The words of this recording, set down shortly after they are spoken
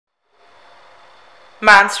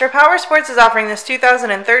Monster Powersports is offering this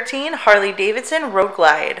 2013 Harley-Davidson Road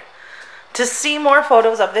Glide. To see more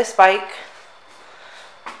photos of this bike,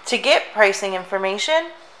 to get pricing information,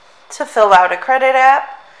 to fill out a credit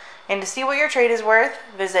app, and to see what your trade is worth,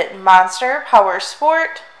 visit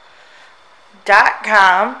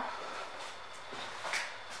monsterpowersport.com.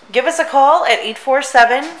 Give us a call at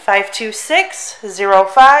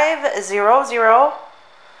 847-526-0500.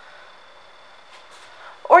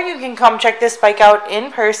 Or you can come check this bike out in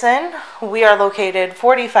person. We are located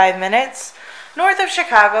 45 minutes north of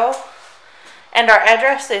Chicago, and our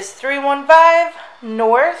address is 315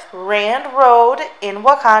 North Rand Road in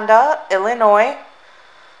Wauconda, Illinois.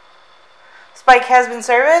 This bike has been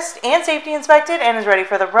serviced and safety inspected and is ready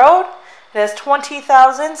for the road. It has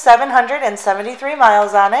 20,773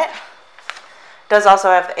 miles on it. It does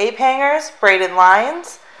also have ape hangers, braided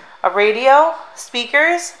lines, a radio,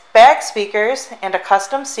 speakers, back speakers, and a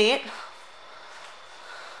custom seat.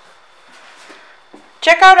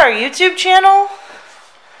 Check out our YouTube channel,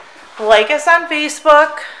 like us on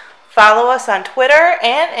Facebook, follow us on Twitter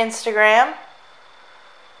and Instagram.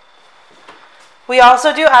 We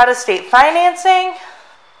also do out-of-state financing,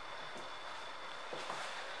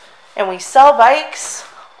 and we sell bikes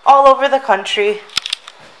all over the country.